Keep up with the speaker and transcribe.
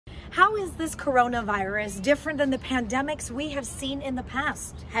How is this coronavirus different than the pandemics we have seen in the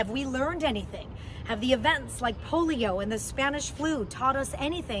past? Have we learned anything? Have the events like polio and the Spanish flu taught us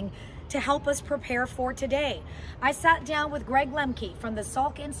anything to help us prepare for today? I sat down with Greg Lemke from the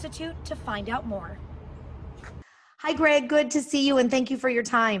Salk Institute to find out more. Hi, Greg. Good to see you, and thank you for your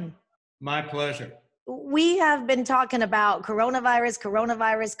time. My pleasure. We have been talking about coronavirus,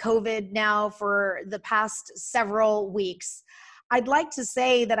 COVID now for the past several weeks. I'd like to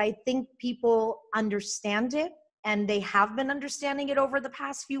say that I think people understand it, and they have been understanding it over the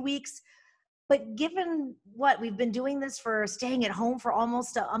past few weeks. But given what we've been doing this for staying at home for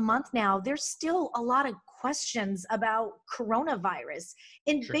almost a month now, there's still a lot of questions about coronavirus.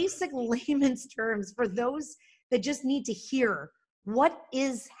 In basic layman's terms, for those that just need to hear, what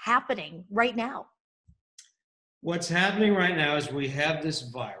is happening right now? What's happening right now is we have this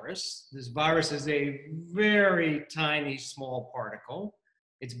virus. This virus is a very tiny, small particle.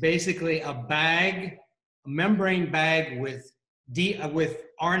 It's basically a bag, a membrane bag with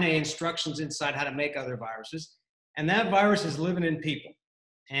RNA instructions inside how to make other viruses. And that virus is living in people.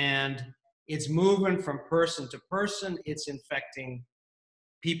 And it's moving from person to person. It's infecting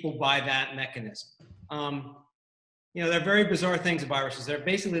people by that mechanism. They're very bizarre things, viruses.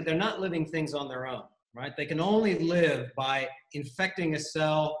 They're not living things on their own. Right? They can only live by infecting a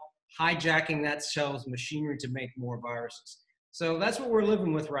cell, hijacking that cell's machinery to make more viruses. So that's what we're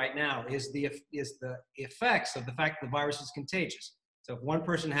living with right now, is the effects of the fact that the virus is contagious. So if one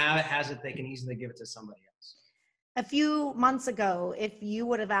person has it, they can easily give it to somebody else. A few months ago, if you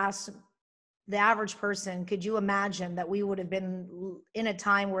would have asked the average person, could you imagine that we would have been in a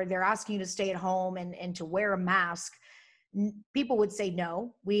time where they're asking you to stay at home and to wear a mask? People would say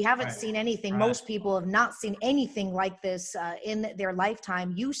no. We haven't seen anything. Most people have not seen anything like this in their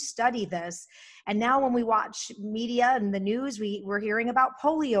lifetime. You study this, and now when we watch media and the news, we're hearing about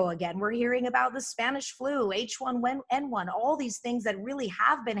polio again. We're hearing about the Spanish flu, H1N1, all these things that really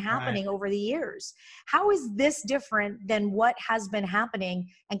have been happening over the years. How is this different than what has been happening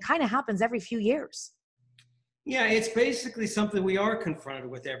and kind of happens every few years? Yeah, it's basically something we are confronted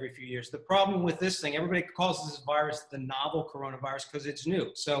with every few years. The problem with this thing, everybody calls this virus the novel coronavirus because it's new.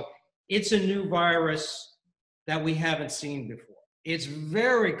 So it's a new virus that we haven't seen before. It's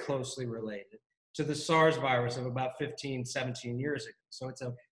very closely related to the SARS virus of about 15, 17 years ago. So it's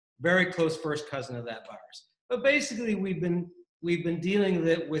a very close first cousin of that virus. But basically, we've been dealing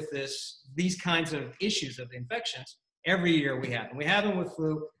with these kinds of issues of infections every year we have. And we have them with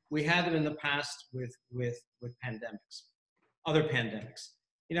flu. We had them in the past with pandemics, other pandemics.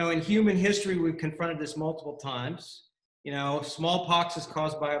 In human history, we've confronted this multiple times. Smallpox is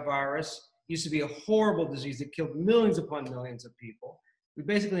caused by a virus. It used to be a horrible disease that killed millions upon millions of people. We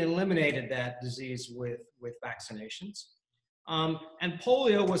basically eliminated that disease with vaccinations. And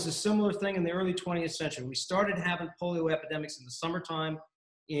polio was a similar thing in the early 20th century. We started having polio epidemics in the summertime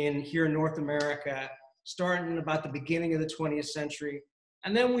here in North America, starting about the beginning of the 20th century.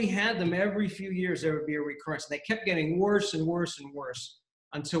 And then we had them every few years. There would be a recurrence. And they kept getting worse and worse and worse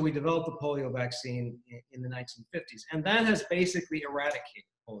until we developed the polio vaccine in the 1950s. And that has basically eradicated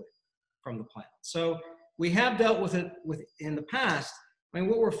polio from the planet. So we have dealt with it in the past. I mean,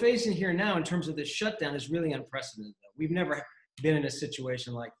 what we're facing here now in terms of this shutdown is really unprecedented. We've never been in a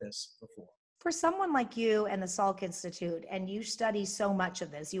situation like this before. For someone like you and the Salk Institute, and you study so much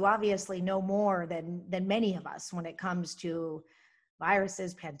of this, you obviously know more than many of us when it comes to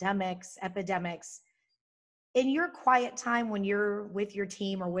viruses, pandemics, epidemics. In your quiet time when you're with your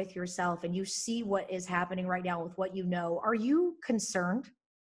team or with yourself and you see what is happening right now with what you know, are you concerned?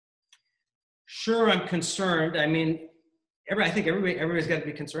 Sure, I'm concerned. I mean, I think everybody's got to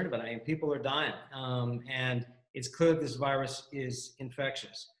be concerned about it. I mean, people are dying, and it's clear this virus is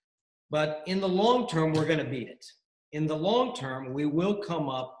infectious. But in the long term, we're going to beat it. In the long term, we will come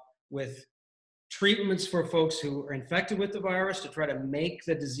up with treatments for folks who are infected with the virus to try to make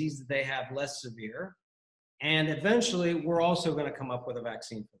the disease that they have less severe. And eventually, we're also going to come up with a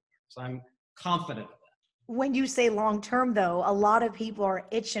vaccine for it. So I'm confident of that. When you say long-term, though, a lot of people are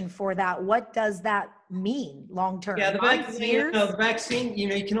itching for that. What does that mean, long-term? Yeah, the vaccine,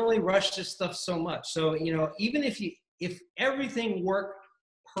 you can only rush this stuff so much. So, even if everything worked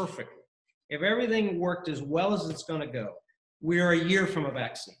perfectly, if everything worked as well as it's going to go, we are a year from a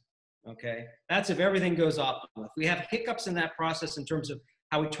vaccine. Okay, that's if everything goes optimal. If we have hiccups in that process in terms of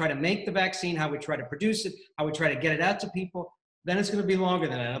how we try to make the vaccine, how we try to produce it, how we try to get it out to people, then it's going to be longer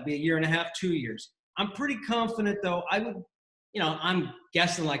than that. It'll be a year and a half, 2 years. I'm pretty confident, though. I'm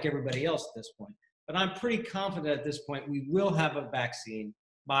guessing like everybody else at this point, but I'm pretty confident at this point we will have a vaccine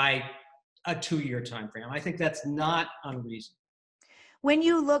by a 2-year time frame. I think that's not unreasonable. When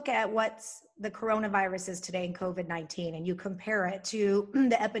you look at what's the coronavirus is today in COVID-19 and you compare it to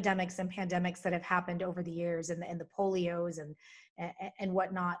the epidemics and pandemics that have happened over the years and the polios and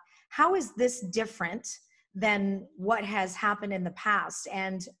whatnot, how is this different than what has happened in the past?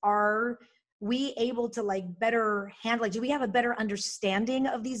 And are we able to like better handle, like, do we have a better understanding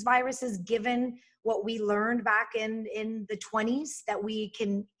of these viruses given what we learned back in the 20s, that we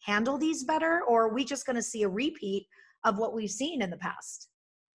can handle these better? Or are we just going to see a repeat of what we've seen in the past?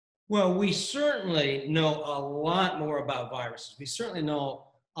 Well, we certainly know a lot more about viruses. We certainly know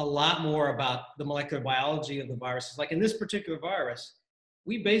a lot more about the molecular biology of the viruses. Like in this particular virus,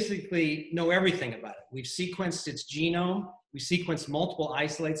 we basically know everything about it. We've sequenced its genome. We sequenced multiple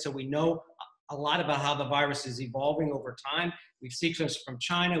isolates, so we know a lot about how the virus is evolving over time. We've sequenced from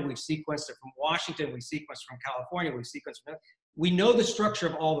China. We've sequenced it from Washington. We've sequenced from California. We've sequenced from... We know the structure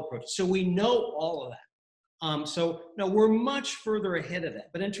of all the proteins. So we know all of that. So no, we're much further ahead of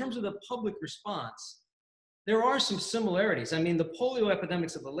that. But in terms of the public response, there are some similarities. I mean, the polio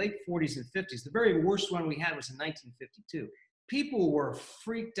epidemics of the late 40s and 50s, the very worst one we had was in 1952. People were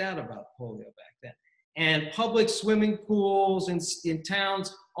freaked out about polio back then. And public swimming pools in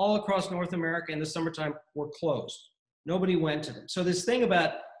towns all across North America in the summertime were closed. Nobody went to them. So this thing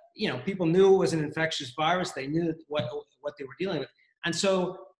about, people knew it was an infectious virus. They knew what they were dealing with. And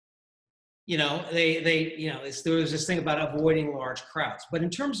so, there was this thing about avoiding large crowds. But in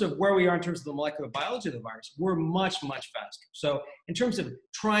terms of where we are in terms of the molecular biology of the virus, we're much, much faster. So in terms of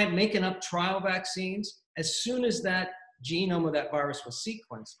making up trial vaccines, as soon as that genome of that virus was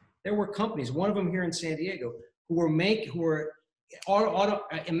sequenced, there were companies, one of them here in San Diego,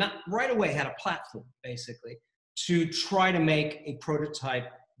 right away had a platform, basically, to try to make a prototype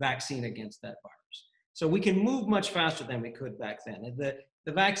vaccine against that virus. So we can move much faster than we could back then.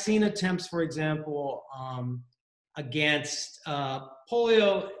 The vaccine attempts, for example, against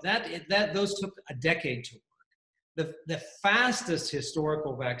polio, those took a decade to work. The fastest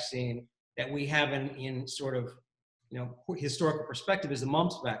historical vaccine that we have in sort of historical perspective is the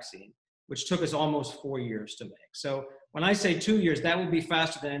mumps vaccine, which took us almost 4 years to make. So when I say 2 years, that would be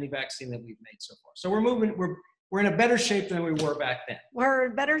faster than any vaccine that we've made so far. So we're in a better shape than we were back then. We're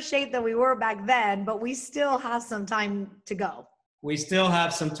in better shape than we were back then, but we still have some time to go. We still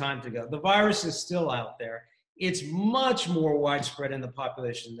have some time to go. The virus is still out there. It's much more widespread in the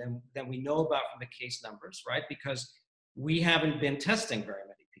population than we know about from the case numbers, right? Because we haven't been testing very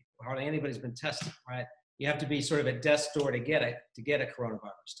many people. Hardly anybody's been testing, right? You have to be sort of at death's door to get a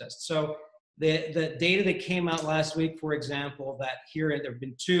coronavirus test. So the data that came out last week, for example, that there have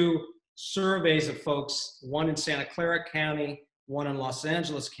been 2 surveys of folks, one in Santa Clara County, one in Los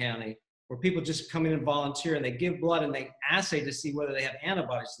Angeles County, where people just come in and volunteer and they give blood and they assay to see whether they have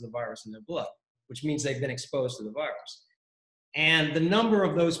antibodies to the virus in their blood, which means they've been exposed to the virus. And the number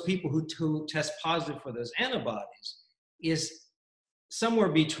of those people who test positive for those antibodies is somewhere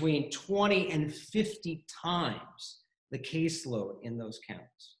between 20 and 50 times the caseload in those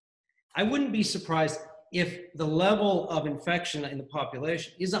counties. I wouldn't be surprised if the level of infection in the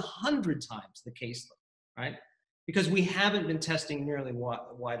population is 100 times the caseload, right? Because we haven't been testing nearly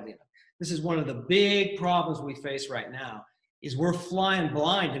widely enough. This is one of the big problems we face right now, is we're flying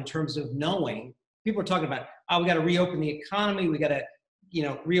blind in terms of knowing. People are talking about, we got to reopen the economy, we got to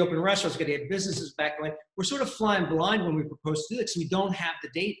reopen restaurants, we got to get businesses back going. We're sort of flying blind when we propose to do this. We don't have the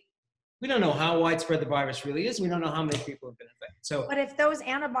data. We don't know how widespread the virus really is. We don't know how many people have been infected. So, but if those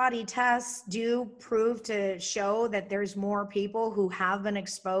antibody tests do prove to show that there's more people who have been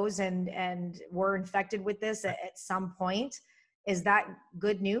exposed and were infected with this at some point, is that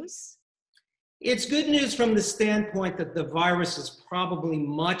good news? It's good news from the standpoint that the virus is probably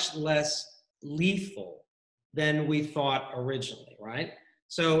much less lethal than we thought originally, right?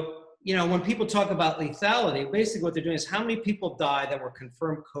 So, when people talk about lethality, basically what they're doing is how many people die that were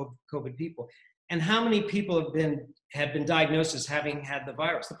confirmed COVID people, and how many people have been diagnosed as having had the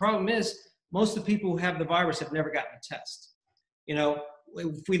virus. The problem is most of the people who have the virus have never gotten a test.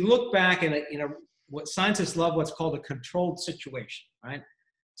 If we look back and what scientists love, what's called a controlled situation, right?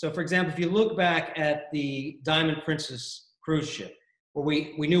 So for example, if you look back at the Diamond Princess cruise ship, where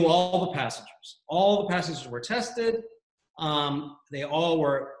we knew all the passengers were tested. They all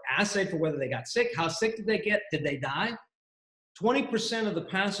were assayed for whether they got sick. How sick did they get? Did they die? 20% of the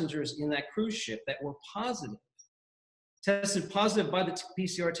passengers in that cruise ship that were tested positive by the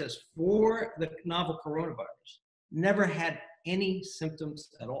PCR test for the novel coronavirus, never had any symptoms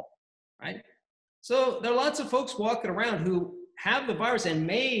at all, right? So there are lots of folks walking around who have the virus and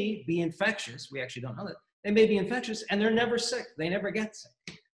may be infectious. We actually don't know that. They may be infectious and they're never sick. They never get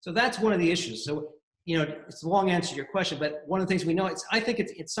sick. So that's one of the issues. So it's a long answer to your question, but one of the things we know, I think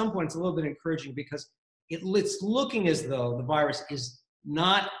it's at some point it's a little bit encouraging because it's looking as though the virus is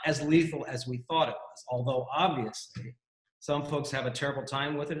not as lethal as we thought it was, although obviously some folks have a terrible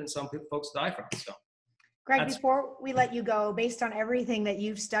time with it and some folks die from it. So, Greg, before we let you go, based on everything that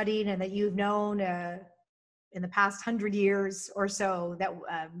you've studied and that you've known in the past 100 years or so that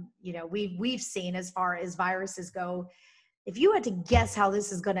we've seen as far as viruses go, if you had to guess how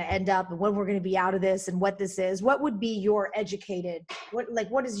this is going to end up and when we're going to be out of this and what this is, what would be your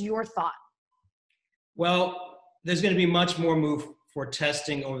what is your thought? Well, there's going to be much more move for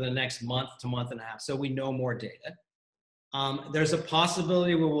testing over the next month to month and a half. So we know more data. There's a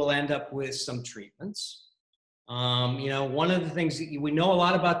possibility where we'll end up with some treatments. One of the things we know a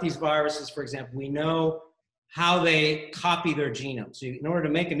lot about these viruses, for example, we know how they copy their genome. So in order to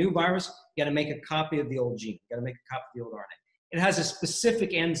make a new virus, you got to make a copy of the old gene. You got to make a copy of the old RNA. It has a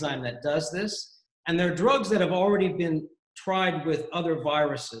specific enzyme that does this. And there are drugs that have already been tried with other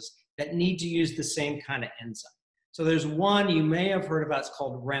viruses that need to use the same kind of enzyme. So there's one you may have heard about, it's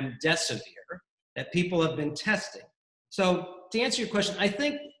called remdesivir, that people have been testing. So to answer your question, I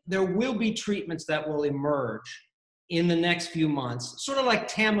think there will be treatments that will emerge in the next few months, sort of like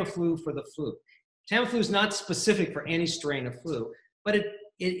Tamiflu for the flu. Tamiflu is not specific for any strain of flu, but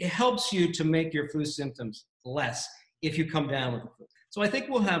it helps you to make your flu symptoms less if you come down with the flu. So I think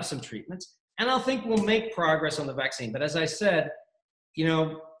we'll have some treatments, and I think we'll make progress on the vaccine. But as I said,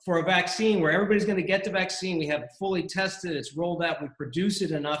 for a vaccine where everybody's going to get the vaccine, we have it fully tested, it's rolled out, we produce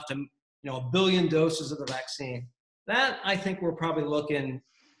it enough to, 1 billion doses of the vaccine. That, I think we're probably looking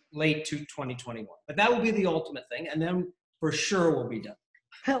late to 2021. But that will be the ultimate thing, and then for sure we'll be done.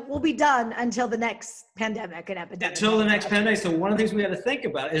 We'll be done until the next pandemic and epidemic. Until the next pandemic. So one of the things we had to think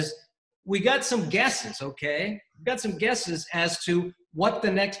about is we got some guesses, okay? We got some guesses as to what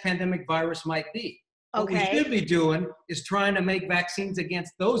the next pandemic virus might be. Okay. What we should be doing is trying to make vaccines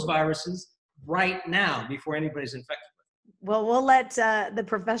against those viruses right now before anybody's infected. Well, we'll let the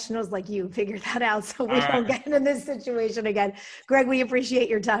professionals like you figure that out so we don't get in this situation again. Greg, we appreciate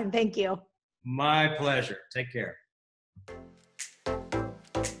your time. Thank you. My pleasure. Take care.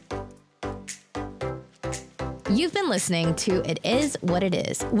 You've been listening to It Is What It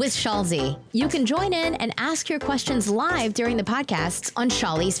Is with Shalzi. You can join in and ask your questions live during the podcasts on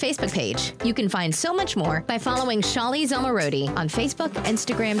Shali's Facebook page. You can find so much more by following Shali Zomarodi on Facebook,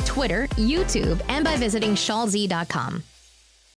 Instagram, Twitter, YouTube, and by visiting shalzi.com.